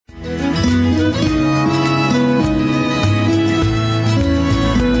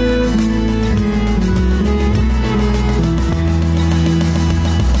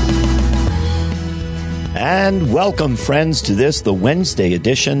And welcome, friends, to this, the Wednesday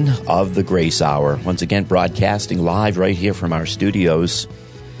edition of the Grace Hour. Once again, broadcasting live right here from our studios.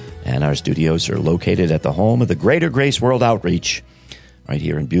 And our studios are located at the home of the Greater Grace World Outreach, right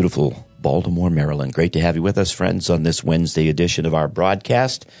here in beautiful Baltimore, Maryland. Great to have you with us, friends, on this Wednesday edition of our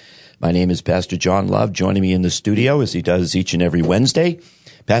broadcast. My name is Pastor John Love. Joining me in the studio, as he does each and every Wednesday,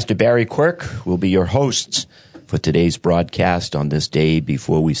 Pastor Barry Quirk will be your hosts for today's broadcast on this day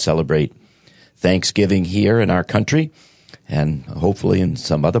before we celebrate Thanksgiving here in our country and hopefully in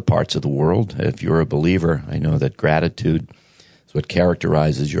some other parts of the world. If you're a believer, I know that gratitude is what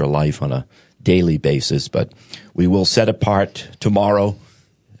characterizes your life on a daily basis, but we will set apart tomorrow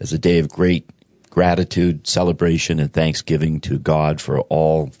as a day of great gratitude, celebration, and thanksgiving to God for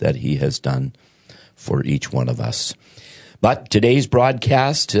all that He has done for each one of us. But today's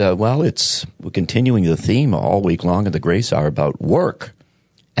broadcast, we're continuing the theme all week long in the Grace Hour about work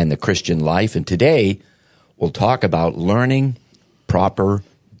and the Christian life. And today, we'll talk about learning proper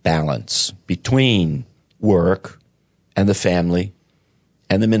balance between work and the family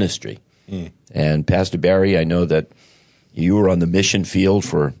and the ministry. And Pastor Barry, I know that you were on the mission field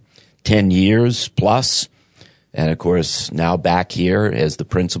for 10 years plus, and of course, now back here as the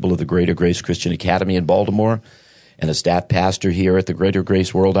principal of the Greater Grace Christian Academy in Baltimore and a staff pastor here at the Greater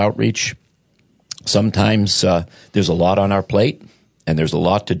Grace World Outreach. Sometimes there's a lot on our plate, and there's a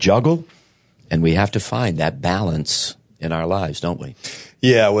lot to juggle, and we have to find that balance in our lives, don't we?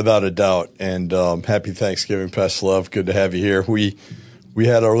 Yeah, without a doubt. And happy Thanksgiving, Pastor Love. Good to have you here. We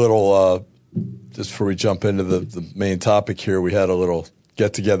had our little, just before we jump into the main topic here, we had a little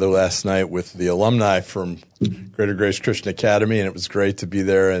get-together last night with the alumni from Greater Grace Christian Academy, and it was great to be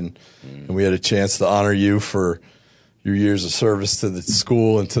there. And we had a chance to honor you for your years of service to the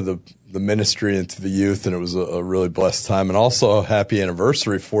school and to the ministry and to the youth, and it was a really blessed time. And also a happy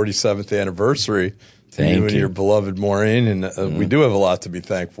anniversary, 47th anniversary to you and your beloved Maureen. And we do have a lot to be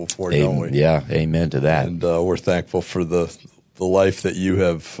thankful for, don't we? Yeah, amen to that. And we're thankful for the life that you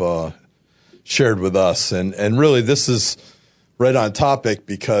have shared with us. And really, this is right on topic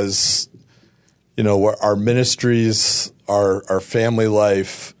because, you know, our ministries, our family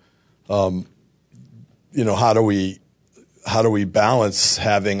life, you know, how do we balance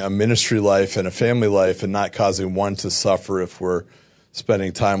having a ministry life and a family life and not causing one to suffer if we're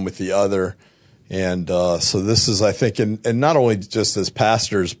spending time with the other? And so this is, I think, and not only just as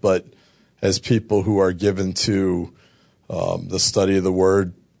pastors, but as people who are given to the study of the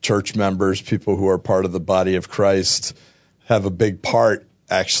Word, church members, people who are part of the body of Christ, have a big part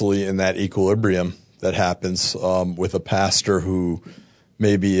actually in that equilibrium that happens with a pastor who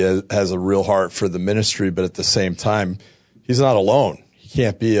maybe has a real heart for the ministry, but at the same time, he's not alone. He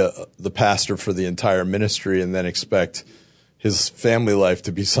can't be the pastor for the entire ministry and then expect his family life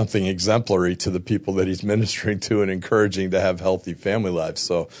to be something exemplary to the people that he's ministering to and encouraging to have healthy family lives.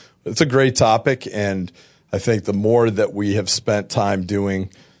 So it's a great topic, and I think the more that we have spent time doing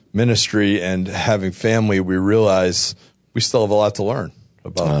ministry and having family, we realize we still have a lot to learn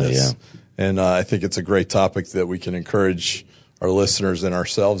about this. Yeah. And I think it's a great topic that we can encourage our listeners and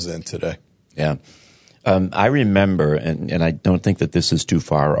ourselves in today. Yeah. I remember, and I don't think that this is too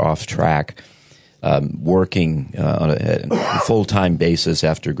far off track, working on a full-time basis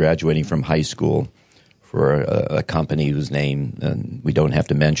after graduating from high school for a company whose name we don't have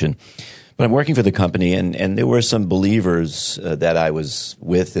to mention. But I'm working for the company, and there were some believers that I was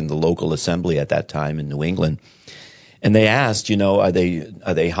with in the local assembly at that time in New England. And they asked, you know, are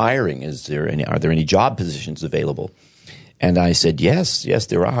they hiring? Are there any job positions available? And I said, yes,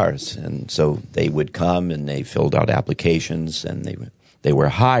 there are. And so they would come and they filled out applications and they were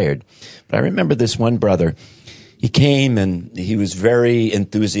hired. But I remember this one brother, he came and he was very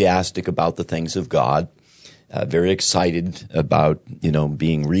enthusiastic about the things of God, very excited about, you know,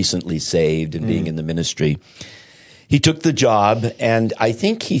 being recently saved and being in the ministry. He took the job, and I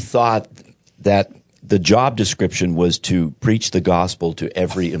think he thought that the job description was to preach the gospel to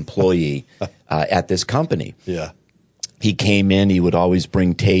every employee at this company. Yeah. He came in, he would always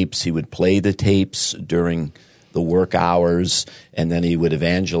bring tapes, he would play the tapes during the work hours, and then he would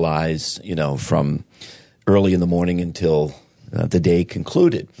evangelize, you know, from early in the morning until the day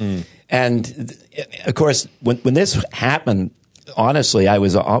concluded. And, of course, when this happened, honestly, I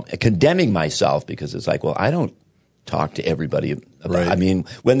was condemning myself because it's like, well, I don't talk to everybody about it. I mean,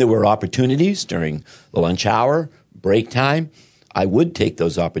 when there were opportunities during the lunch hour, break time, I would take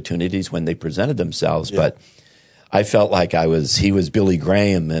those opportunities when they presented themselves, but I felt like he was Billy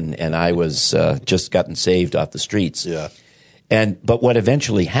Graham and I was just gotten saved off the streets. Yeah. But what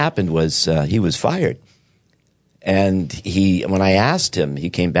eventually happened was he was fired. And when I asked him, he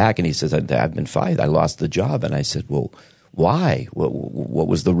came back and he says, I've been fired. I lost the job. And I said, well, why? What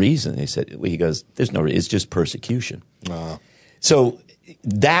was the reason? He goes, there's no reason. It's just persecution. So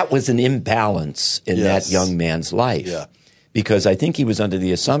that was an imbalance in that young man's life. Yeah. Because I think he was under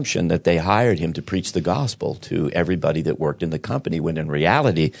the assumption that they hired him to preach the gospel to everybody that worked in the company, when in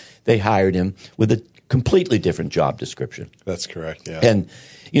reality, they hired him with a completely different job description. That's correct, yeah. And,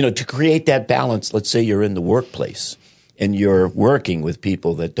 to create that balance, let's say you're in the workplace and you're working with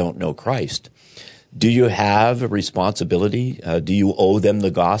people that don't know Christ. Do you have a responsibility? Do you owe them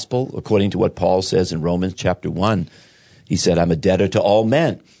the gospel? According to what Paul says in Romans chapter 1, he said, I'm a debtor to all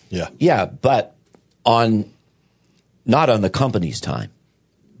men. Yeah. Yeah, but not on the company's time,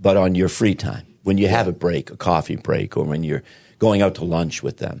 but on your free time. When you have a break, a coffee break, or when you're going out to lunch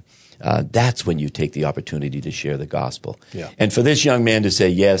with them. That's when you take the opportunity to share the gospel. Yeah. And for this young man to say,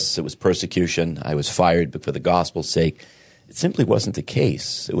 yes, it was persecution, I was fired, but for the gospel's sake, it simply wasn't the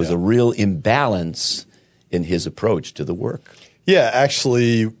case. It was a real imbalance in his approach to the work. Yeah,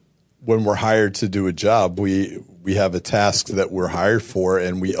 actually, when we're hired to do a job, we have a task that we're hired for,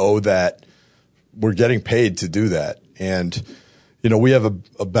 and we owe that. We're getting paid to do that. And we have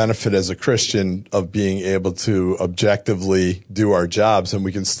a benefit as a Christian of being able to objectively do our jobs, and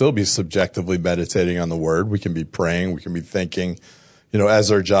we can still be subjectively meditating on the Word. We can be praying. We can be thinking,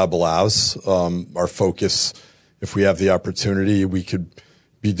 as our job allows. Our focus, if we have the opportunity, we could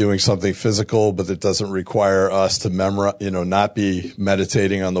be doing something physical, but that doesn't require us to not be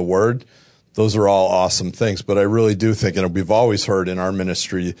meditating on the Word. Those are all awesome things. But I really do think, and we've always heard in our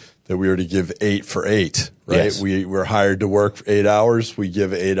ministry that we are to give 8 for 8, right? Yes. We're hired to work for 8 hours. We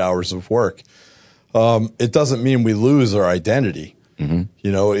give 8 hours of work. It doesn't mean we lose our identity. Mm-hmm.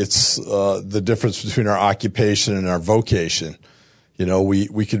 It's the difference between our occupation and our vocation.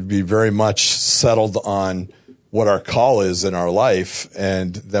 We could be very much settled on what our call is in our life,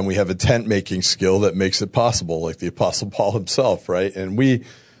 and then we have a tent-making skill that makes it possible, like the Apostle Paul himself, right? And we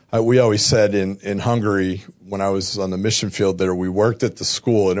always said in Hungary, when I was on the mission field there, we worked at the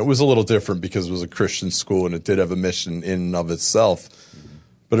school, and it was a little different because it was a Christian school and it did have a mission in and of itself.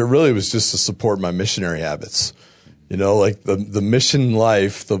 But it really was just to support my missionary habits. Like the mission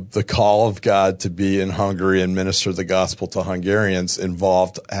life, the call of God to be in Hungary and minister the gospel to Hungarians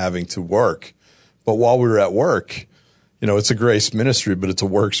involved having to work. But while we were at work, it's a grace ministry, but it's a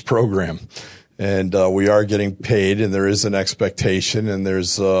works program. And we are getting paid, and there is an expectation, and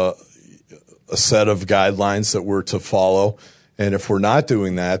there's a set of guidelines that we're to follow. And if we're not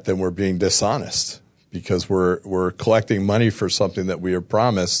doing that, then we're being dishonest, because we're collecting money for something that we are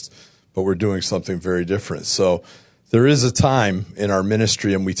promised, but we're doing something very different. So there is a time in our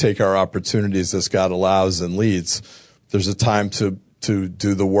ministry, and we take our opportunities as God allows and leads. There's a time to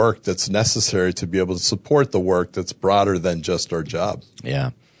do the work that's necessary to be able to support the work that's broader than just our job. Yeah.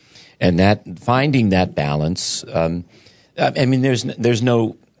 And finding that balance, there's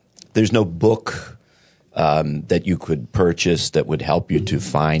no book that you could purchase that would help you to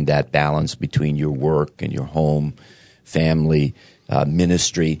find that balance between your work and your home, family,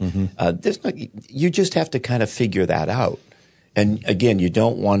 ministry. Mm-hmm. You just have to kind of figure that out. And again, you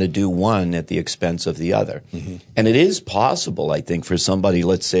don't want to do one at the expense of the other. Mm-hmm. And it is possible, I think, for somebody,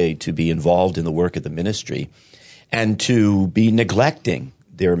 let's say, to be involved in the work of the ministry and to be neglecting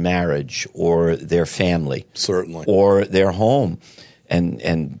their marriage or their family, certainly, or their home, and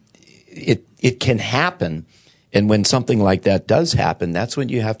it can happen. And when something like that does happen, that's when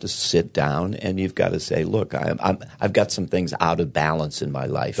you have to sit down and you've got to say, "Look, I've got some things out of balance in my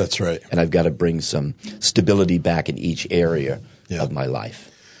life. That's right, and I've got to bring some stability back in each area of my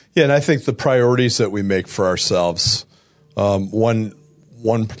life." Yeah, and I think the priorities that we make for ourselves. One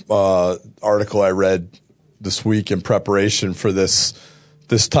article I read this week in preparation for this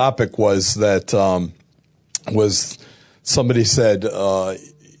topic was that somebody said,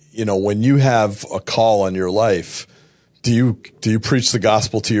 when you have a call on your life, do you preach the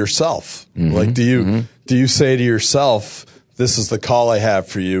gospel to yourself? Mm-hmm. Like, do you say to yourself, "This is the call I have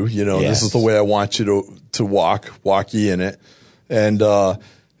for you. This is the way I want you to walk ye in it." And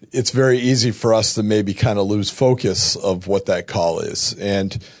it's very easy for us to maybe kind of lose focus of what that call is.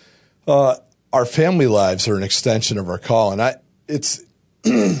 And our family lives are an extension of our call. And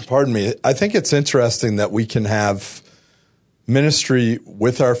pardon me, I think it's interesting that we can have ministry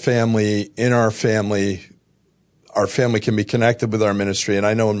with our family, in our family. Our family can be connected with our ministry. And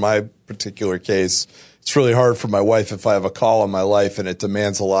I know in my particular case, it's really hard for my wife if I have a call in my life and it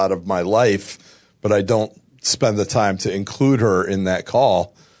demands a lot of my life, but I don't spend the time to include her in that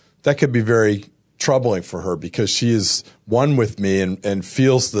call. That could be very troubling for her because she is one with me and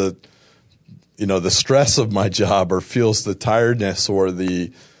feels the the stress of my job, or feels the tiredness or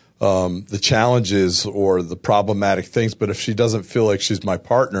the challenges or the problematic things. But if she doesn't feel like she's my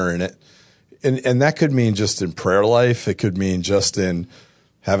partner in it, and that could mean just in prayer life, it could mean just in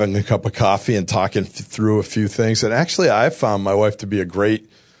having a cup of coffee and talking through a few things. And actually, I've found my wife to be a great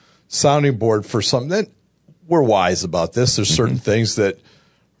sounding board for something that we're wise about this. There's certain things that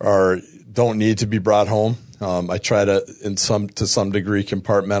don't need to be brought home. I try to some degree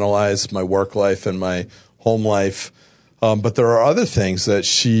compartmentalize my work life and my home life. But there are other things that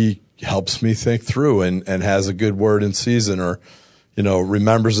she helps me think through and has a good word in season, or,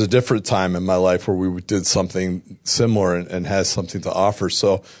 remembers a different time in my life where we did something similar and has something to offer.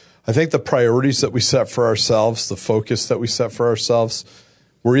 So I think the priorities that we set for ourselves, the focus that we set for ourselves,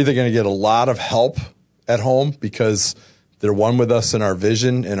 we're either going to get a lot of help at home because they're one with us in our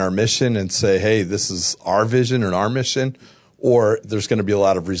vision and our mission and say, hey, this is our vision and our mission, or there's going to be a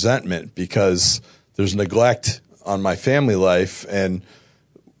lot of resentment because there's neglect on my family life and,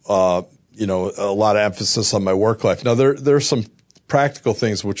 a lot of emphasis on my work life. Now, there are some practical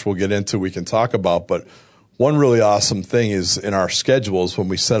things which we'll get into, we can talk about, but one really awesome thing is in our schedules, when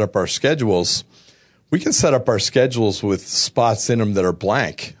we set up our schedules, we can set up our schedules with spots in them that are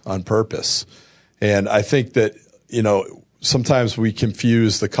blank on purpose. And I think that, sometimes we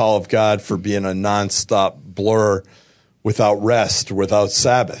confuse the call of God for being a nonstop blur without rest, without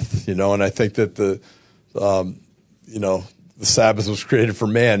Sabbath, and I think that the Sabbath was created for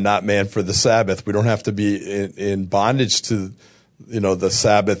man, not man for the Sabbath. We don't have to be in bondage to, the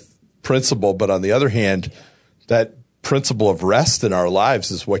Sabbath principle. But on the other hand, that principle of rest in our lives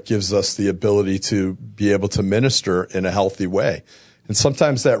is what gives us the ability to be able to minister in a healthy way. And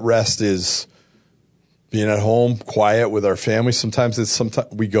sometimes that rest is being at home, quiet with our family. Sometimes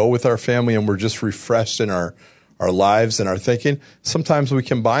we go with our family and we're just refreshed in our lives and our thinking. Sometimes we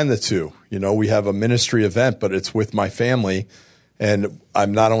combine the two. We have a ministry event, but it's with my family, and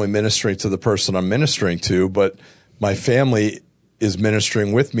I'm not only ministering to the person I'm ministering to, but my family is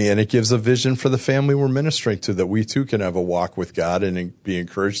ministering with me, and it gives a vision for the family we're ministering to, that we too can have a walk with God and be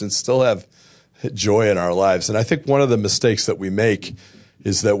encouraged and still have joy in our lives. And I think one of the mistakes that we make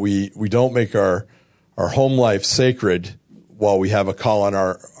is that we don't make our home life sacred while we have a call on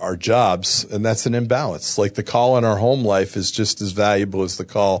our jobs, and that's an imbalance. Like, the call on our home life is just as valuable as the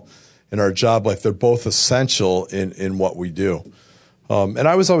call in our job life. They're both essential in what we do. And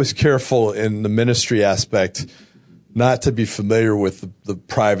I was always careful in the ministry aspect not to be familiar with the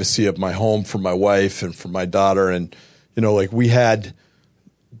privacy of my home for my wife and for my daughter. And, we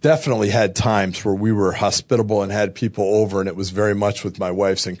definitely had times where we were hospitable and had people over, and it was very much with my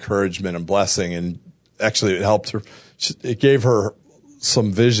wife's encouragement and blessing. And actually, it helped her. It gave her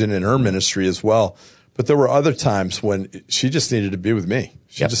some vision in her ministry as well. But there were other times when she just needed to be with me.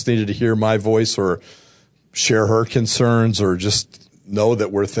 She just needed to hear my voice or share her concerns or just know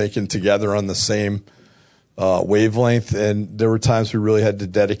that we're thinking together on the same wavelength. And there were times we really had to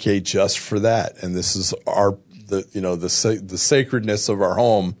dedicate just for that. And this is the sacredness of our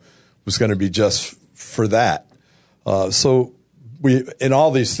home was going to be just for that. So in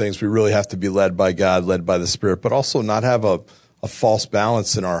all these things, we really have to be led by God, led by the Spirit, but also not have a false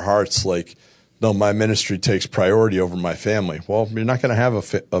balance in our hearts. Like, no, my ministry takes priority over my family. Well, you're not going to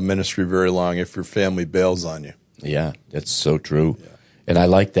have a ministry very long if your family bails on you. Yeah, that's so true. Yeah. And I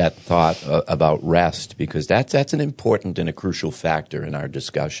like that thought about rest, because that's an important and a crucial factor in our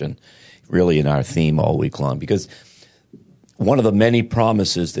discussion, really in our theme all week long. Because one of the many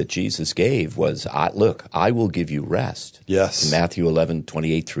promises that Jesus gave was, look, I will give you rest. Yes. In Matthew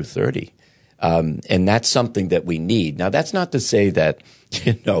 11:28-30. And that's something that we need. Now, that's not to say that,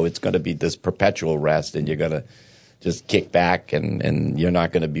 it's going to be this perpetual rest and you're going to just kick back and you're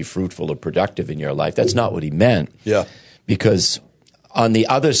not going to be fruitful or productive in your life. That's not what he meant. Yeah. Because on the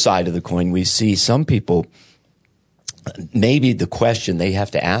other side of the coin, we see some people, maybe the question they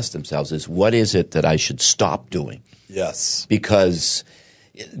have to ask themselves is, what is it that I should stop doing? Yes. Because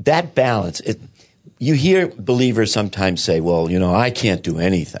that balance, you hear believers sometimes say, well, I can't do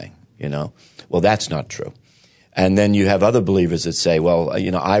anything, Well, that's not true. And then you have other believers that say, well,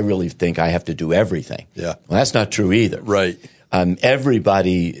 I really think I have to do everything. Yeah. Well, that's not true either. Right.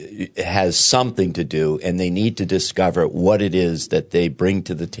 Everybody has something to do, and they need to discover what it is that they bring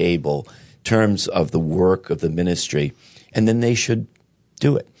to the table in terms of the work of the ministry, and then they should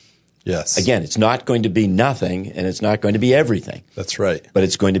do it. Yes. Again, it's not going to be nothing, and it's not going to be everything. That's right. But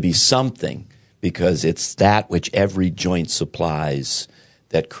it's going to be something, because it's that which every joint supplies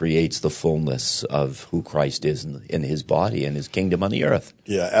that creates the fullness of who Christ is in his body and his kingdom on the earth.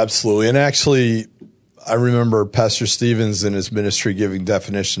 Yeah, absolutely. And actually, I remember Pastor Stevens in his ministry giving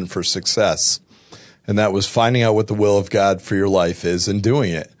definition for success, and that was finding out what the will of God for your life is and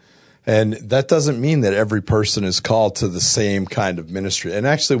doing it. And that doesn't mean that every person is called to the same kind of ministry. And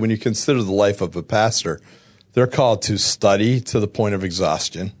actually, when you consider the life of a pastor, they're called to study to the point of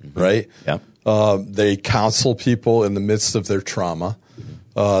exhaustion, right? Yeah. They counsel people in the midst of their trauma.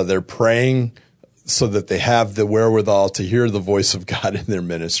 They're praying so that they have the wherewithal to hear the voice of God in their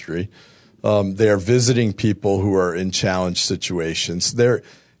ministry. They are visiting people who are in challenged situations. They're,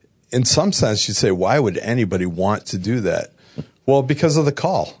 in some sense, you'd say, why would anybody want to do that? Well, because of the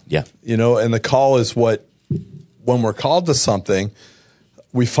call. Yeah. And the call is what, when we're called to something,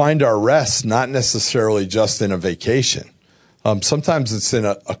 we find our rest not necessarily just in a vacation. Sometimes it's in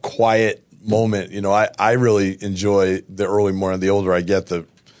a quiet moment. I really enjoy the early morning. The older I get, the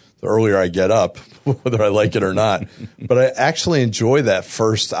earlier I get up, whether I like it or not. But I actually enjoy that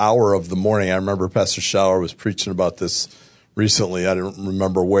first hour of the morning. I remember Pastor Schauer was preaching about this recently. I don't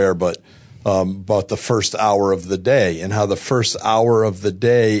remember where, but about the first hour of the day and how the first hour of the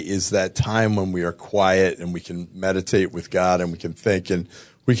day is that time when we are quiet and we can meditate with God and we can think and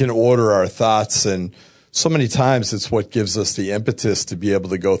we can order our thoughts. And so many times it's what gives us the impetus to be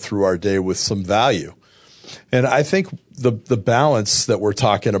able to go through our day with some value. And I think the balance that we're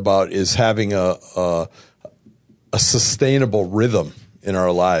talking about is having a sustainable rhythm in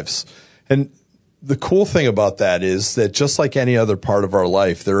our lives. And the cool thing about that is that just like any other part of our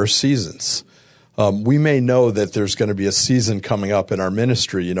life, there are seasons. We may know that there's going to be a season coming up in our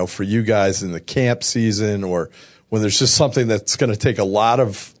ministry, for you guys in the camp season or when there's just something that's going to take a lot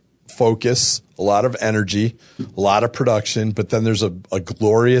of focus, a lot of energy, a lot of production, but then there's a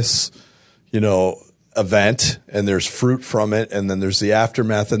glorious, event and there's fruit from it. And then there's the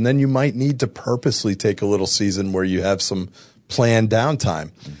aftermath. And then you might need to purposely take a little season where you have some planned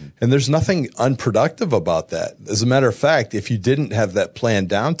downtime. Mm-hmm. And there's nothing unproductive about that. As a matter of fact, if you didn't have that planned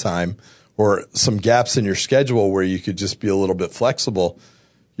downtime or some gaps in your schedule where you could just be a little bit flexible,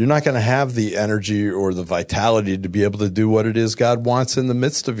 you're not going to have the energy or the vitality to be able to do what it is God wants in the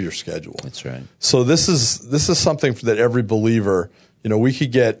midst of your schedule. That's right. So this is something that every believer, we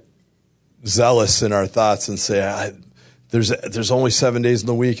could get zealous in our thoughts and say, there's only 7 days in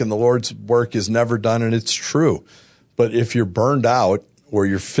the week and the Lord's work is never done. And it's true. But if you're burned out or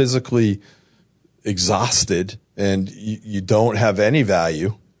you're physically exhausted and you don't have any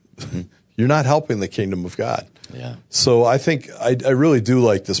value, you're not helping the kingdom of God. Yeah. So I think I really do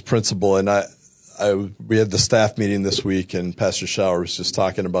like this principle. And we had the staff meeting this week and Pastor Schauer was just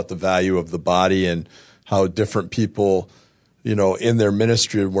talking about the value of the body and how different people, in their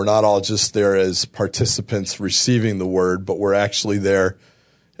ministry, we're not all just there as participants receiving the word, but we're actually there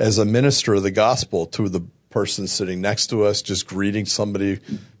as a minister of the gospel to the person sitting next to us, just greeting somebody,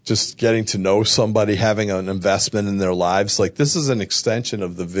 just getting to know somebody, having an investment in their lives. Like this is an extension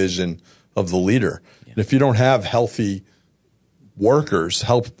of the vision of the leader. Yeah. And if you don't have healthy workers,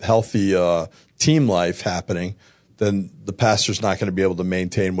 healthy team life happening, then the pastor's not going to be able to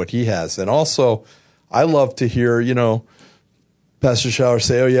maintain what he has. And also, I love to hear, Pastor Schauer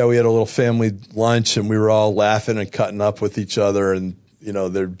say, oh, yeah, we had a little family lunch and we were all laughing and cutting up with each other and,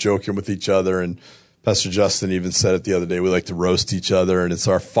 they're joking with each other. And Pastor Justin even said it the other day, we like to roast each other and it's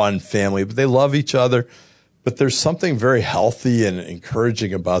our fun family, but they love each other. But there's something very healthy and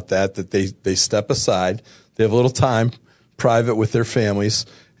encouraging about that they step aside. They have a little time private with their families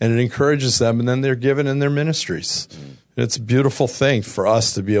and it encourages them and then they're given in their ministries. And it's a beautiful thing for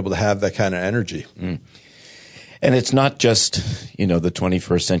us to be able to have that kind of energy. And it's not just, the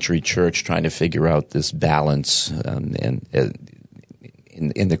 21st century church trying to figure out this balance in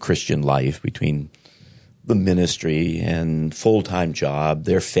the Christian life between the ministry and full-time job,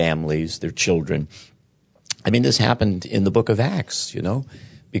 their families, their children. I mean, this happened in the book of Acts,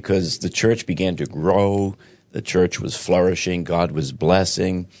 because the church began to grow, the church was flourishing, God was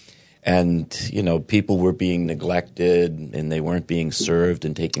blessing, and, people were being neglected and they weren't being served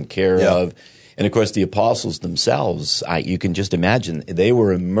and taken care of. And, of course, the apostles themselves, you can just imagine, they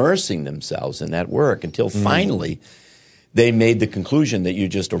were immersing themselves in that work until finally they made the conclusion that you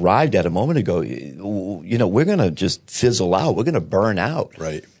just arrived at a moment ago. We're going to just fizzle out. We're going to burn out.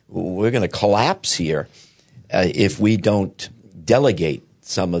 Right. We're going to collapse here if we don't delegate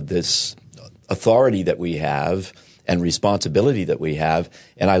some of this authority that we have and responsibility that we have.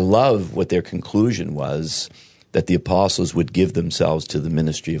 And I love what their conclusion was, that the apostles would give themselves to the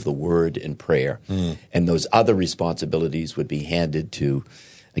ministry of the word and prayer. And those other responsibilities would be handed to,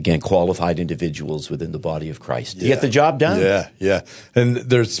 again, qualified individuals within the body of Christ to get the job done. Yeah. And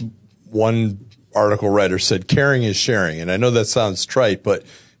there's one article writer said, caring is sharing. And I know that sounds trite, but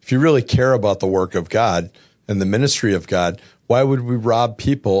if you really care about the work of God and the ministry of God, why would we rob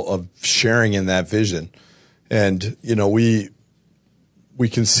people of sharing in that vision? And, we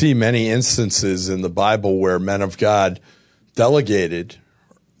can see many instances in the Bible where men of God delegated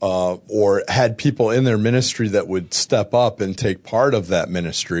or had people in their ministry that would step up and take part of that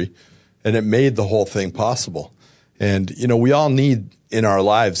ministry, and it made the whole thing possible. And, we all need in our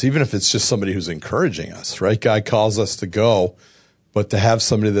lives, even if it's just somebody who's encouraging us, right? God calls us to go, but to have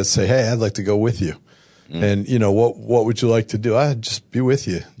somebody that say, hey, I'd like to go with you. And, what would you like to do? I'd just be with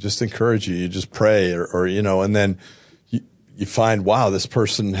you, just encourage you. You just pray or and then you find, wow, this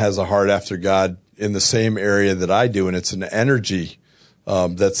person has a heart after God in the same area that I do. And it's an energy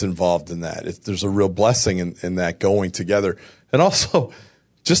that's involved in that. There's a real blessing in that going together. And also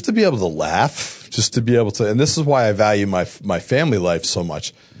just to be able to laugh, just to be able to, and this is why I value my family life so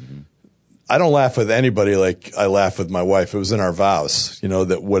much. I don't laugh with anybody like I laugh with my wife. It was in our vows,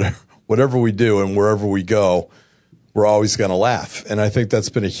 that whatever we do and wherever we go, we're always going to laugh. And I think that's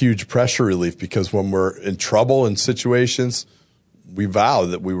been a huge pressure relief because when we're in trouble in situations, we vow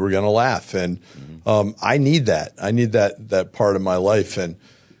that we were going to laugh. And I need that. I need that part of my life.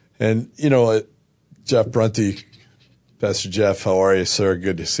 And Jeff Brunty, Pastor Jeff, how are you, sir?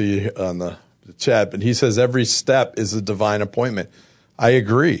 Good to see you on the chat. But he says every step is a divine appointment. I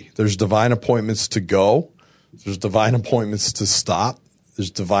agree. There's divine appointments to go. There's divine appointments to stop.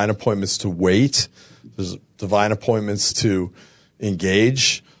 There's divine appointments to wait. There's divine appointments to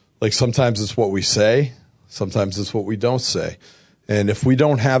engage. Like sometimes it's what we say. Sometimes it's what we don't say. And if we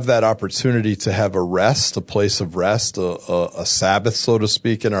don't have that opportunity to have a rest, a place of rest, a Sabbath, so to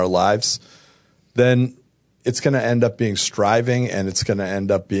speak, in our lives, then it's going to end up being striving and it's going to end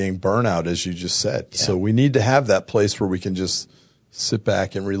up being burnout, as you just said. Yeah. So we need to have that place where we can just sit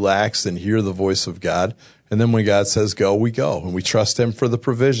back and relax and hear the voice of God. And then when God says go, we go. And we trust him for the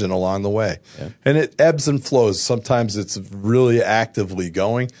provision along the way. Yeah. And it ebbs and flows. Sometimes it's really actively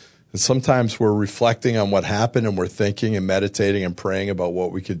going. And sometimes we're reflecting on what happened and we're thinking and meditating and praying about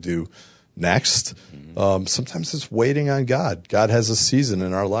what we could do next. Mm-hmm. Sometimes it's waiting on God. God has a season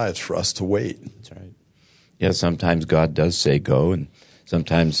in our lives for us to wait. That's right. Yeah, sometimes God does say go and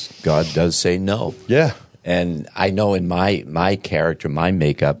sometimes God does say no. Yeah. And I know in my character, my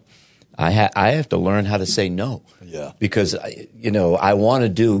makeup, I have to learn how to say no. Yeah. Because I want to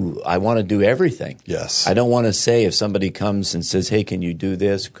do everything. Yes. I don't want to say if somebody comes and says, "Hey, can you do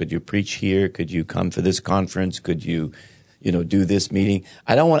this? Could you preach here? Could you come for this conference? Could you do this meeting?"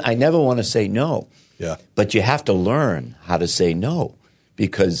 I never want to say no. Yeah. But you have to learn how to say no,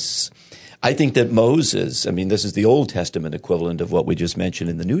 because I think that Moses, this is the Old Testament equivalent of what we just mentioned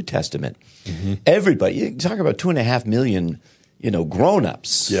in the New Testament. Mm-hmm. Everybody, you talk about 2.5 million,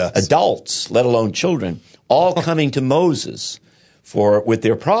 grown-ups, yes, adults, let alone children, all coming to Moses with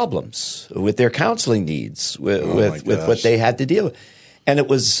their problems, with their counseling needs, with what they had to deal with. And it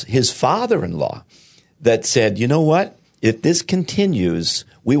was his father-in-law that said, you know what? If this continues,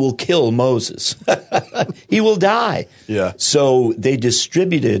 we will kill Moses. He will die. Yeah. So they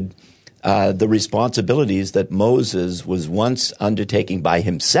distributed the responsibilities that Moses was once undertaking by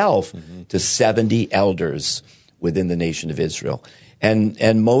himself to 70 elders within the nation of Israel.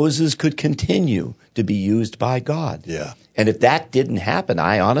 And Moses could continue to be used by God. Yeah. And if that didn't happen,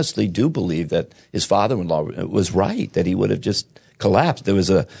 I honestly do believe that his father-in-law was right, that he would have just collapsed. There was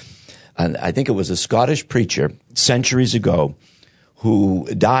I think it was a Scottish preacher centuries ago who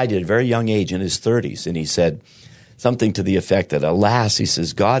died at a very young age in his 30s. And he said something to the effect that, alas, he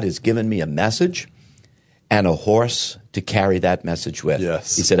says, God has given me a message and a horse to carry that message with.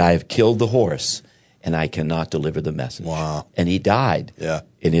 Yes. He said, I have killed the horse and I cannot deliver the message. Wow. And he died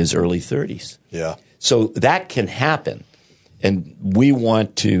in his early 30s. Yeah. So that can happen. And we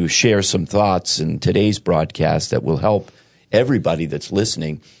want to share some thoughts in today's broadcast that will help everybody that's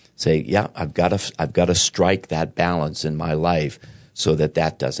listening say, yeah, I've got to strike that balance in my life so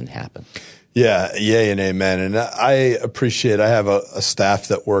that doesn't happen. Yeah, yay and amen. And I have a staff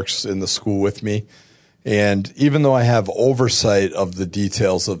that works in the school with me. And even though I have oversight of the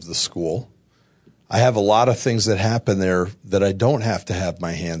details of the school, I have a lot of things that happen there that I don't have to have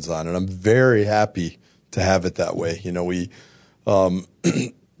my hands on. And I'm very happy to have it that way. We,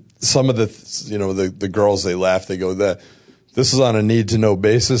 some of the girls, they laugh, they go, this is on a need-to-know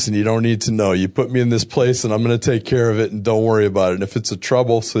basis, and you don't need to know. You put me in this place, and I'm going to take care of it, and don't worry about it. And if it's a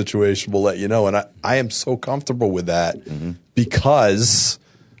trouble situation, we'll let you know. And I am so comfortable with that because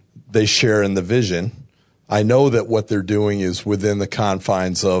they share in the vision. I know that what they're doing is within the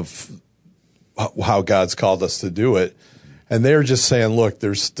confines of how God's called us to do it. And they're just saying, look,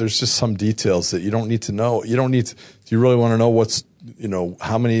 there's just some details that you don't need to know. You don't need to. Do you really want to know what's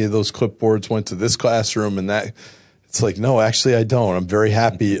how many of those clipboards went to this classroom and that. It's like, no, actually I don't. I'm very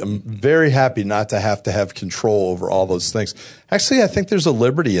happy. I'm very happy not to have control over all those things. Actually, I think there's a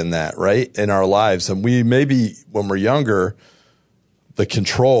liberty in that, right? In our lives. And we maybe when we're younger, the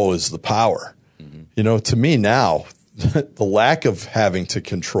control is the power. Mm-hmm. To me now, the lack of having to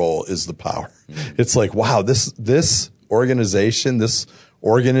control is the power. Mm-hmm. It's like, wow, this organization, this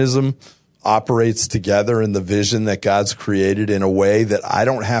organism operates together in the vision that God's created in a way that I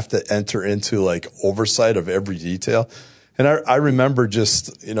don't have to enter into like oversight of every detail. And I remember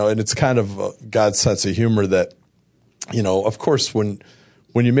just, and it's kind of God's sense of humor that, of course, when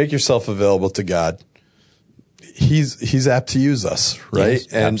you make yourself available to God, he's apt to use us, right?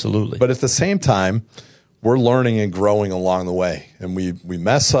 Yes, absolutely. But at the same time, we're learning and growing along the way, and we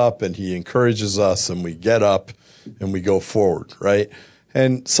mess up, and he encourages us, and we get up and we go forward, right?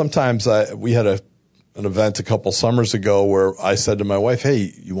 And sometimes we had an event a couple summers ago where I said to my wife,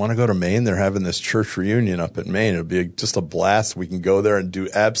 hey, you want to go to Maine? They're having this church reunion up in Maine. It'll be just a blast. We can go there and do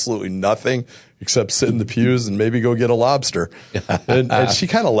absolutely nothing except sit in the pews and maybe go get a lobster. And she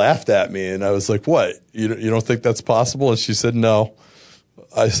kind of laughed at me, and I was like, what? You don't think that's possible? And she said, no.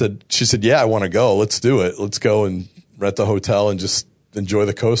 She said, yeah, I want to go. Let's do it. Let's go and rent a hotel and just enjoy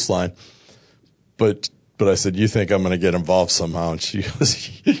the coastline. But I said, you think I'm going to get involved somehow? And she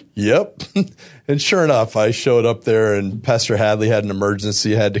goes, yep. And sure enough, I showed up there, and Pastor Hadley had an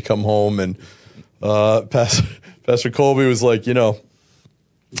emergency, had to come home. And Pastor Colby was like, hey,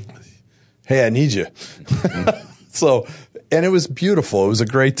 I need you. And it was beautiful. It was a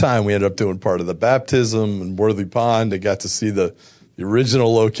great time. We ended up doing part of the baptism in Worthy Pond. I got to see the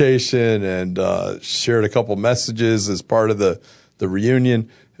original location and shared a couple messages as part of the reunion.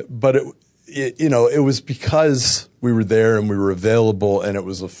 But it was because we were there and we were available, and it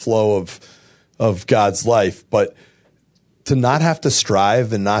was a flow of God's life. But to not have to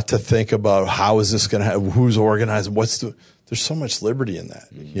strive and not to think about how is this going to happen, who's organizing, there's so much liberty in that,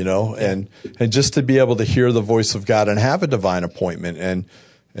 and just to be able to hear the voice of God and have a divine appointment.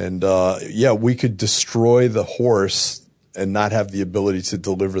 And we could destroy the horse and not have the ability to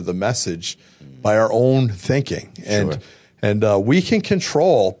deliver the message by our own thinking. Sure. And we can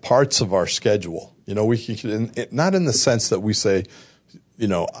control parts of our schedule. We can, not in the sense that we say,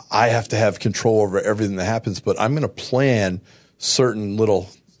 I have to have control over everything that happens, but I'm going to plan certain little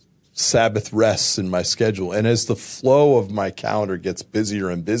Sabbath rests in my schedule. And as the flow of my calendar gets busier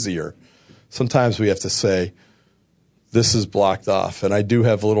and busier, sometimes we have to say, this is blocked off. And I do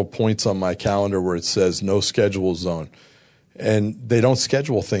have little points on my calendar where it says no schedule zone. And they don't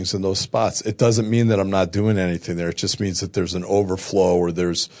schedule things in those spots. It doesn't mean that I'm not doing anything there. It just means that there's an overflow, or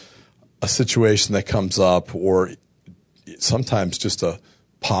there's a situation that comes up, or sometimes just a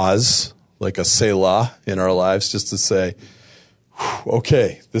pause, like a Selah in our lives, just to say,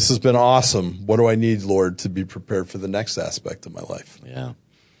 okay, this has been awesome. What do I need, Lord, to be prepared for the next aspect of my life? Yeah,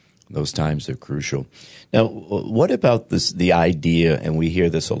 those times are crucial. Now, what about the idea, and we hear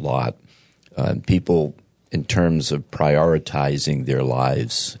this a lot, people in terms of prioritizing their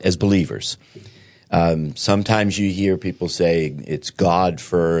lives as believers. Sometimes you hear people say it's God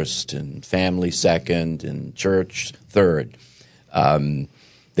first and family second and church third.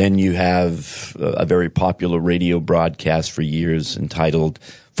 Then you have a very popular radio broadcast for years entitled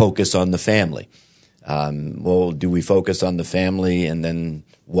Focus on the Family. Well, do we focus on the family, and then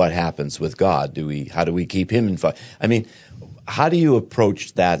what happens with God? How do we keep him in focus? I mean, how do you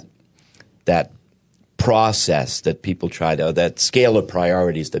approach that process that people that scale of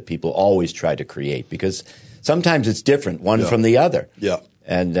priorities that people always try to create? Because sometimes it's different one from the other. Yeah.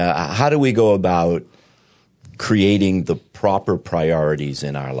 And how do we go about creating the proper priorities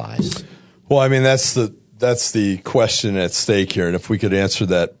in our lives? Well, I mean, that's the question at stake here. And if we could answer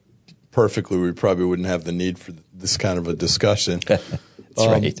that perfectly, we probably wouldn't have the need for this kind of a discussion. That's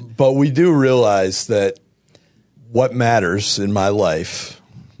right. But we do realize that what matters in my life,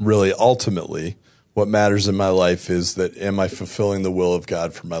 really ultimately, what matters in my life is that am I fulfilling the will of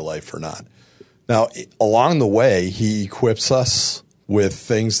God for my life or not? Now, along the way, he equips us with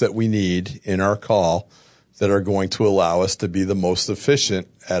things that we need in our call that are going to allow us to be the most efficient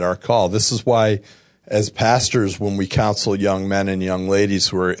at our call. This is why, as pastors, when we counsel young men and young ladies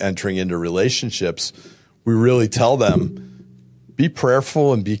who are entering into relationships, we really tell them, be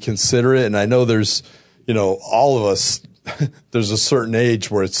prayerful and be considerate. And I know there's, all of us, there's a certain age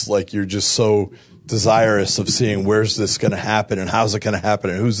where it's like you're just so desirous of seeing where's this going to happen and how's it going to happen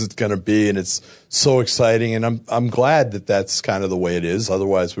and who's it going to be, and it's so exciting. And I'm glad that that's kind of the way it is.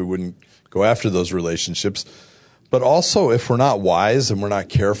 Otherwise, we wouldn't go after those relationships. But also, if we're not wise and we're not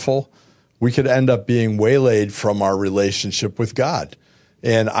careful, we could end up being waylaid from our relationship with God.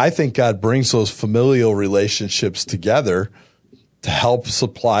 And I think God brings those familial relationships together to help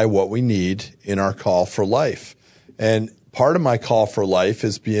supply what we need in our call for life. And part of my call for life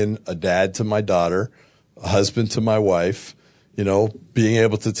is being a dad to my daughter, a husband to my wife, being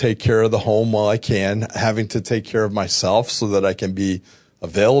able to take care of the home while I can, having to take care of myself so that I can be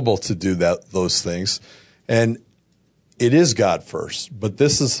available to do those things. And it is God first, but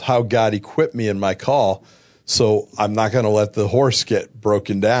this is how God equipped me in my call. So I'm not going to let the horse get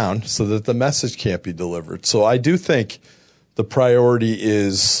broken down so that the message can't be delivered. So I do think the priority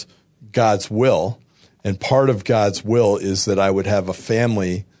is God's will. And part of God's will is that I would have a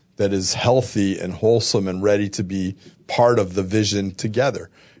family that is healthy and wholesome and ready to be part of the vision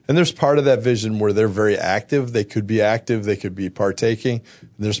together. And there's part of that vision where they're very active. They could be partaking.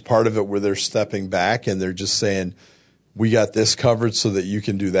 And there's part of it where they're stepping back and they're just saying, we got this covered so that you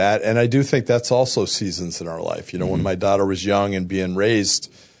can do that. And I do think that's also seasons in our life. When my daughter was young and being raised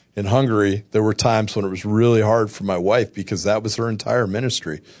in Hungary, there were times when it was really hard for my wife because that was her entire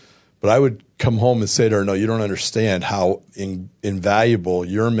ministry. But I would come home and say to her, no, you don't understand how invaluable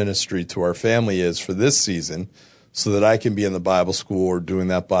your ministry to our family is for this season so that I can be in the Bible school or doing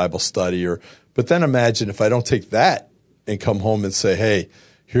that Bible study. But then imagine if I don't take that and come home and say, hey,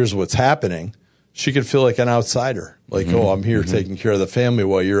 here's what's happening. She could feel like an outsider, like, oh, I'm here taking care of the family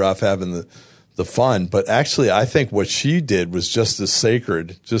while you're off having the fun. But actually, I think what she did was just as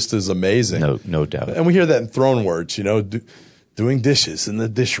sacred, just as amazing. No doubt. And we hear that in throne words, doing dishes in the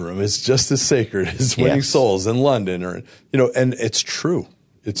dish room is just as sacred as winning souls in London, and it's true.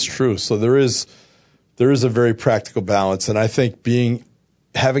 It's true. So there is a very practical balance, and I think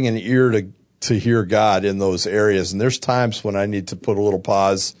having an ear to hear God in those areas. And there's times when I need to put a little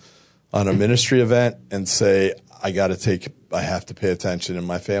pause on a ministry event and say, I have to pay attention in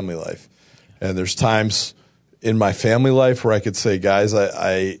my family life. And there's times in my family life where I could say, guys,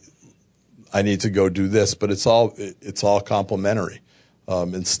 I need to go do this, but it's all complementary.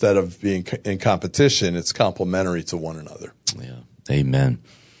 Instead of being in competition, it's complementary to one another. Yeah. Amen.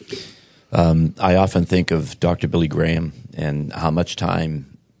 I often think of Dr. Billy Graham and how much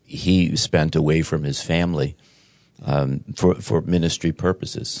time he spent away from his family for ministry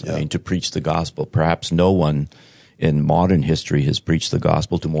purposes. Yeah. To preach the gospel. Perhaps no one in modern history has preached the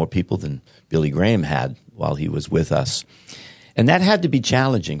gospel to more people than Billy Graham had while he was with us. And that had to be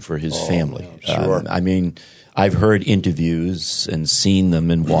challenging for his family. Sure. I've heard interviews and seen them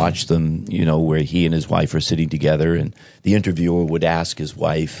and watched them, where he and his wife are sitting together and the interviewer would ask his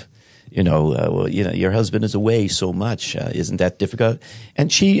wife, your husband is away so much. Isn't that difficult?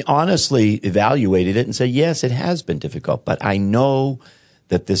 And she honestly evaluated it and said, yes, it has been difficult, but I know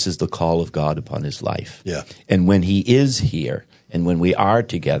that this is the call of God upon his life. Yeah. And when he is here and when we are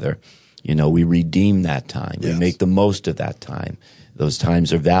together, we redeem that time. Yes. We make the most of that time. Those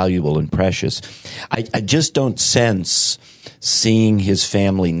times are valuable and precious. I just don't sense seeing his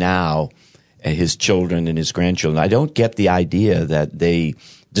family now, his children and his grandchildren. I don't get the idea that they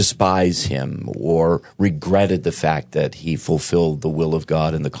despise him or regretted the fact that he fulfilled the will of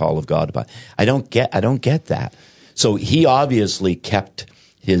God and the call of God. I don't get that. So he obviously kept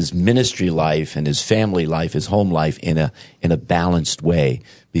his ministry life and his family life, his home life in a balanced way,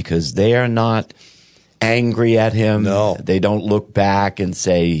 because they are not angry at him. No. They don't look back and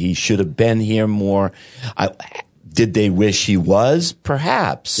say he should have been here more. Did they wish he was?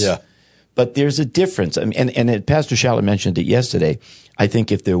 Perhaps. Yeah. But there's a difference. And Pastor Schaller mentioned it yesterday. I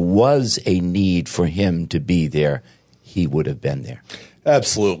think if there was a need for him to be there, he would have been there.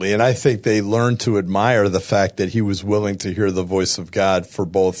 Absolutely. And I think they learned to admire the fact that he was willing to hear the voice of God for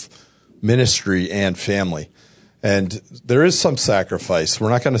both ministry and family. And there is some sacrifice. We're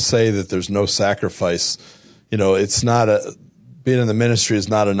not going to say that there's no sacrifice. It's not being in the ministry is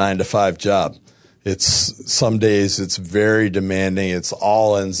not a 9-to-5 job. Some days it's very demanding. It's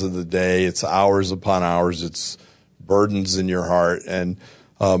all ends of the day. It's hours upon hours. It's burdens in your heart. And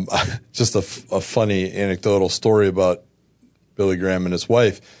just a funny anecdotal story about Billy Graham and his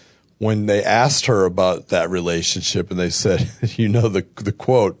wife. When they asked her about that relationship, and they said, the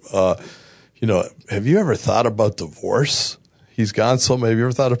quote, have you ever thought about divorce? He's gone so much. Have you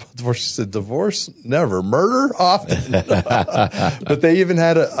ever thought about divorce? She said, divorce? Never. Murder? Often. But they even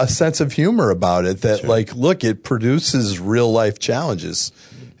had a sense of humor about it that, look, it produces real life challenges.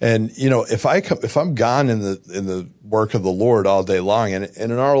 And, if I'm gone in the work of the Lord all day long, and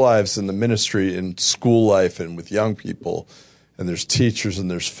in our lives, in the ministry, in school life, and with young people, and there's teachers, and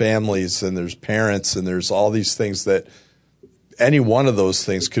there's families, and there's parents, and there's all these things that any one of those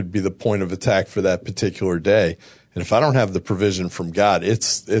things could be the point of attack for that particular day. And if I don't have the provision from God,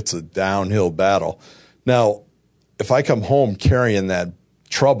 it's a downhill battle. Now, if I come home carrying that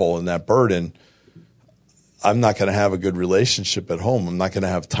trouble and that burden, I'm not going to have a good relationship at home. I'm not going to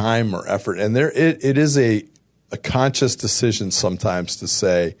have time or effort. And it is a conscious decision sometimes to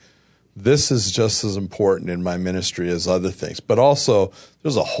say, this is just as important in my ministry as other things. But also,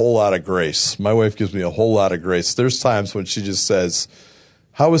 there's a whole lot of grace. My wife gives me a whole lot of grace. There's times when she just says,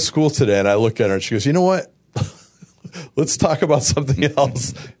 how was school today? And I look at her and she goes, you know what? Let's talk about something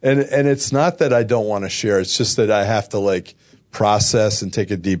else. And it's not that I don't want to share. It's just that I have to like process and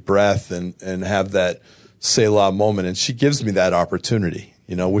take a deep breath and have that Selah moment. And she gives me that opportunity,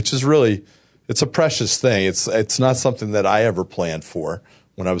 which is really, it's a precious thing. It's not something that I ever planned for.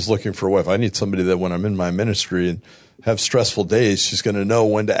 When I was looking for a wife, I need somebody that when I'm in my ministry and have stressful days, she's going to know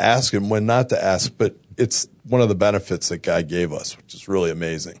when to ask and when not to ask. But it's one of the benefits that God gave us, which is really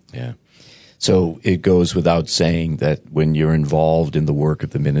amazing. Yeah. So it goes without saying that when you're involved in the work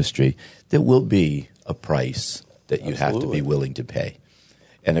of the ministry, there will be a price that you have to be willing to pay.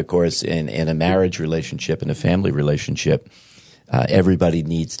 And of course, in a marriage relationship, in a family relationship, everybody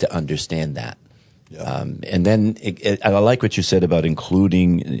needs to understand that. Yeah. And then I like what you said about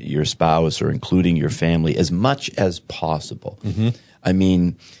including your spouse or including your family as much as possible. Mm-hmm. I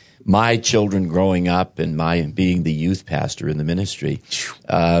mean, my children growing up and my being the youth pastor in the ministry,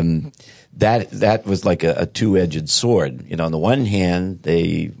 that was like a two-edged sword. On the one hand,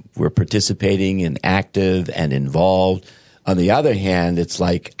 they were participating and active and involved. On the other hand, it's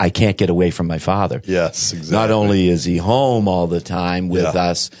like, I can't get away from my father. Yes, exactly. Not only is he home all the time with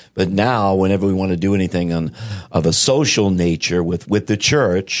us, but now whenever we want to do anything of a social nature with the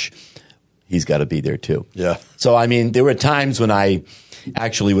church, he's got to be there too. Yeah. So, I mean, there were times when I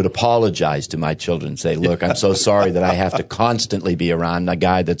actually would apologize to my children and say, look, I'm so sorry that I have to constantly be around a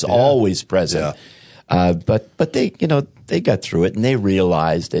guy that's always present. Yeah. But they, they got through it and they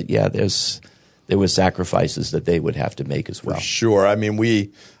realized that, there were sacrifices that they would have to make as well. For sure. I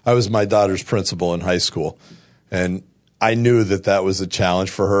mean, I was my daughter's principal in high school, and I knew that was a challenge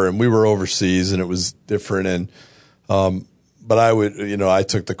for her, and we were overseas, and it was different. And but I would, I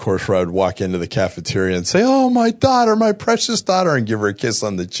took the course where I would walk into the cafeteria and say, "Oh, my daughter, my precious daughter," and give her a kiss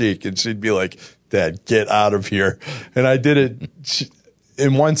on the cheek, and she'd be like, "Dad, get out of here." And I did it.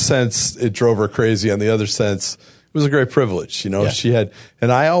 In one sense, it drove her crazy. On the other sense, it was a great privilege, She had,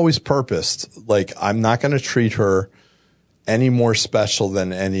 and I always purposed, like, I'm not going to treat her any more special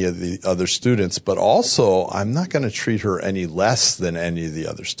than any of the other students, but also I'm not going to treat her any less than any of the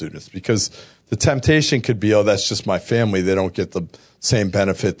other students, because the temptation could be, oh, that's just my family. They don't get the same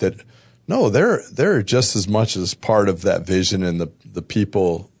benefit that, no, they're just as much as part of that vision and the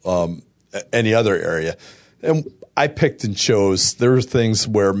people, any other area. And I picked and chose. There were things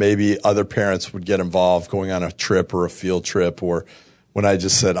where maybe other parents would get involved, going on a trip or a field trip, or when I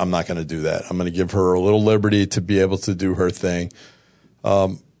just said, I'm not going to do that. I'm going to give her a little liberty to be able to do her thing.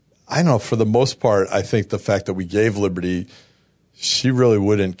 I know for the most part, I think the fact that we gave liberty, she really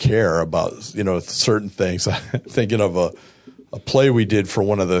wouldn't care about, certain things. I'm thinking of a play we did for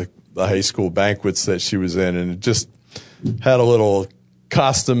one of the high school banquets that she was in, and it just had a little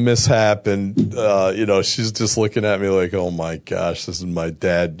costume mishap, and she's just looking at me like, oh my gosh, this is my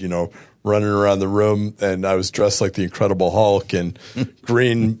dad, running around the room, and I was dressed like the Incredible Hulk and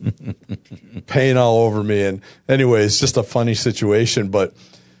green paint all over me. And anyway, it's just a funny situation, but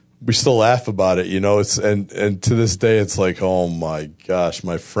we still laugh about it, it's, and to this day, it's like, oh my gosh,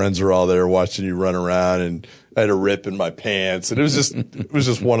 my friends are all there watching you run around, and I had a rip in my pants, and it was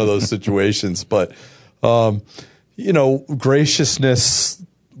just one of those situations. But, graciousness,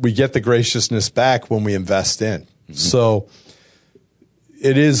 we get the graciousness back when we invest in. Mm-hmm. So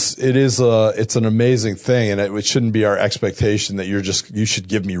it's an amazing thing, and it shouldn't be our expectation that you should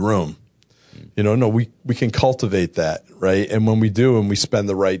give me room. No, we can cultivate that, right? And when we do, and we spend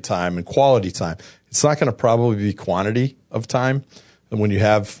the right time and quality time, it's not going to probably be quantity of time. And when you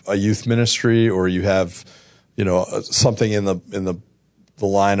have a youth ministry, or you have, something in the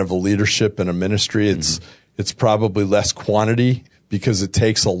line of a leadership in a ministry, it's probably less quantity, because it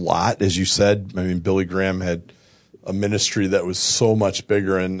takes a lot, as you said. I mean, Billy Graham had a ministry that was so much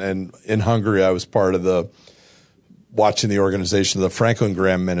bigger, and in Hungary, I was part of watching the organization of the Franklin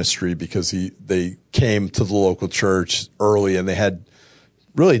Graham ministry, because they came to the local church early, and they had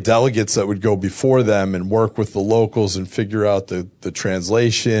really delegates that would go before them and work with the locals and figure out the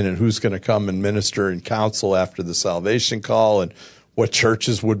translation and who's going to come and minister and counsel after the salvation call, and what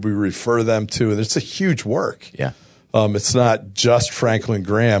churches would we refer them to. And it's a huge work. Yeah. It's not just Franklin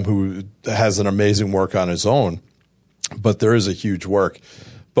Graham, who has an amazing work on his own, but there is a huge work.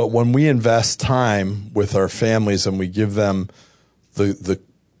 But when we invest time with our families and we give them the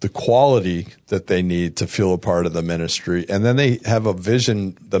quality that they need to feel a part of the ministry, and then they have a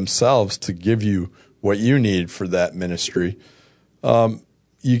vision themselves to give you what you need for that ministry,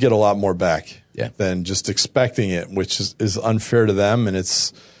 you get a lot more back than just expecting it, which is unfair to them, and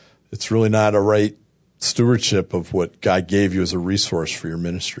it's really not a right stewardship of what God gave you as a resource for your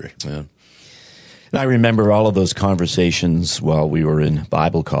ministry. Yeah. And I remember all of those conversations while we were in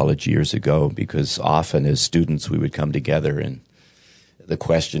Bible college years ago, because often as students we would come together and the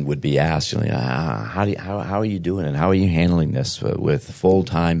question would be asked, how are you doing and how are you handling this with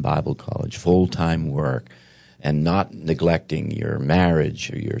full-time Bible college, full-time work, and not neglecting your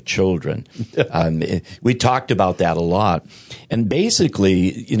marriage or your children? We talked about that a lot. And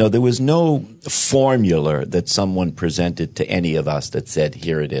basically, there was no formula that someone presented to any of us that said,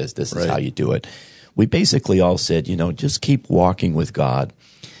 here it is, this is how you do it. We basically all said, just keep walking with God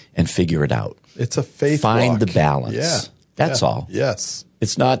and figure it out. It's a faith Find walk. the balance. Yeah. That's all. Yes.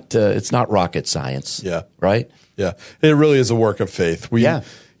 It's not rocket science. Yeah. Right? Yeah. It really is a work of faith.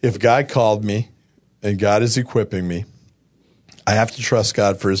 If God called me and God is equipping me, I have to trust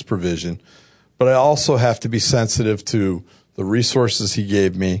God for his provision, but I also have to be sensitive to the resources he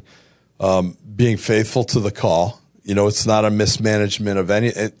gave me, being faithful to the call. It's not a mismanagement of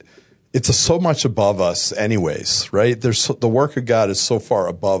any. It's so much above us anyways, right? The work of God is so far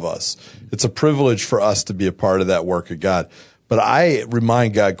above us. It's a privilege for us to be a part of that work of God. But I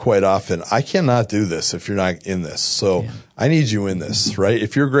remind God quite often, I cannot do this if you're not in this. So I need you in this, right?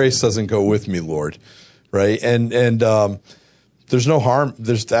 If your grace doesn't go with me, Lord, right? And there's no harm.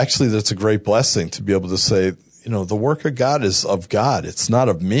 That's a great blessing to be able to say, the work of God is of God. It's not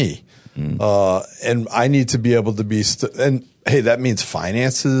of me. And I need to be able to be, and hey, that means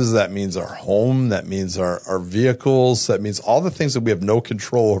finances, that means our home, that means our vehicles, that means all the things that we have no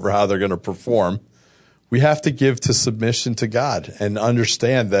control over how they're going to perform. We have to give to submission to God and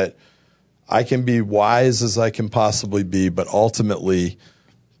understand that I can be wise as I can possibly be, but ultimately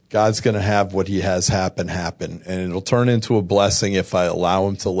God's going to have what he has happen, and it'll turn into a blessing if I allow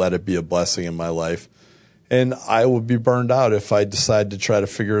him to let it be a blessing in my life. And I will be burned out if I decide to try to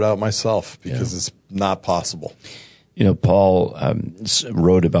figure it out myself, because it's not possible. Paul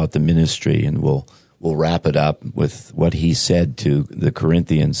wrote about the ministry, and we'll wrap it up with what he said to the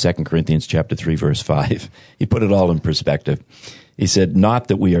Corinthians, 2 Corinthians chapter 3, verse 5. He put it all in perspective. He said, not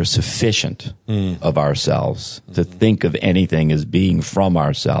that we are sufficient of ourselves to think of anything as being from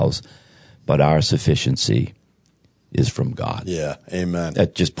ourselves, but our sufficiency is from God. Yeah, amen.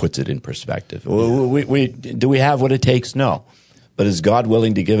 That just puts it in perspective. Yeah. Do we have what it takes? No. But is God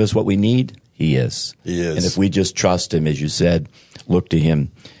willing to give us what we need? He is. He is. And if we just trust him, as you said, look to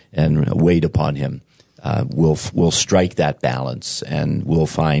him and wait upon him, we'll strike that balance, and we'll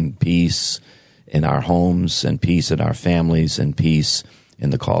find peace in our homes and peace in our families and peace in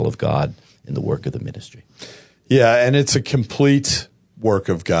the call of God in the work of the ministry. Yeah, and it's a complete work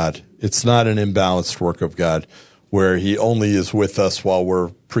of God. It's not an imbalanced work of God where he only is with us while we're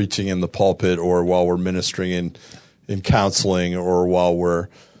preaching in the pulpit or while we're ministering in counseling or while we're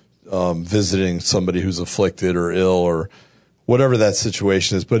visiting somebody who's afflicted or ill or whatever that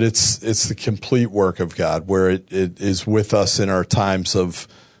situation is. But it's the complete work of God where it is with us in our times of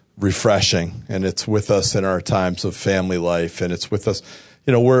refreshing, and it's with us in our times of family life, and it's with us.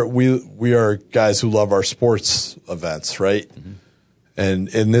 We are guys who love our sports events, right? Mm-hmm. And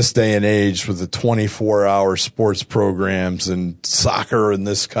in this day and age with the 24-hour sports programs and soccer in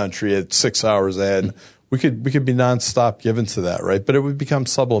this country at 6 hours ahead, we could be nonstop given to that, right? But it would become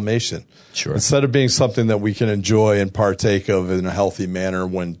sublimation. Sure. Instead of being something that we can enjoy and partake of in a healthy manner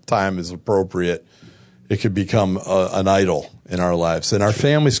when time is appropriate, it could become an idol in our lives. And our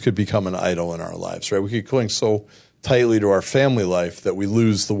families could become an idol in our lives, right? We could cling so tightly to our family life that we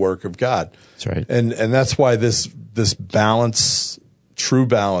lose the work of God. That's right. And that's why this balance, true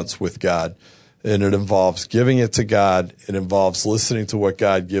balance with God, and it involves giving it to God. It involves listening to what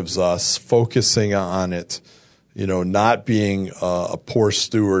God gives us, focusing on it, not being a poor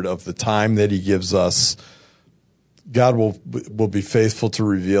steward of the time that he gives us. God will be faithful to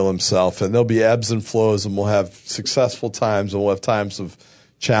reveal himself, and there'll be ebbs and flows, and we'll have successful times and we'll have times of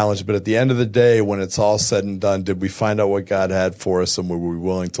challenge. But at the end of the day, when it's all said and done, did we find out what God had for us, and were we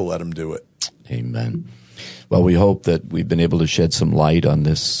willing to let him do it? Amen. Well, we hope that we've been able to shed some light on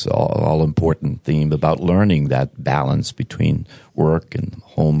this all-important theme about learning that balance between work and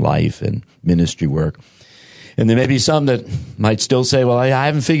home life and ministry work. And there may be some that might still say, well, I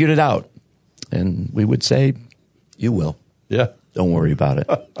haven't figured it out. And we would say, you will. Yeah. Don't worry about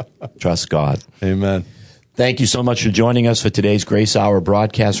it. Trust God. Amen. Thank you so much for joining us for today's Grace Hour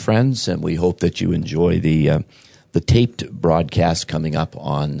broadcast, friends, and we hope that you enjoy the taped broadcast coming up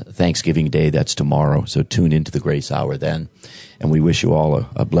on Thanksgiving Day. That's tomorrow, so tune into the Grace Hour then. And we wish you all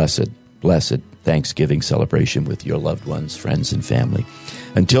a blessed Thanksgiving celebration with your loved ones, friends, and family.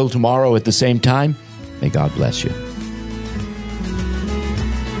 Until tomorrow at the same time, may God bless you.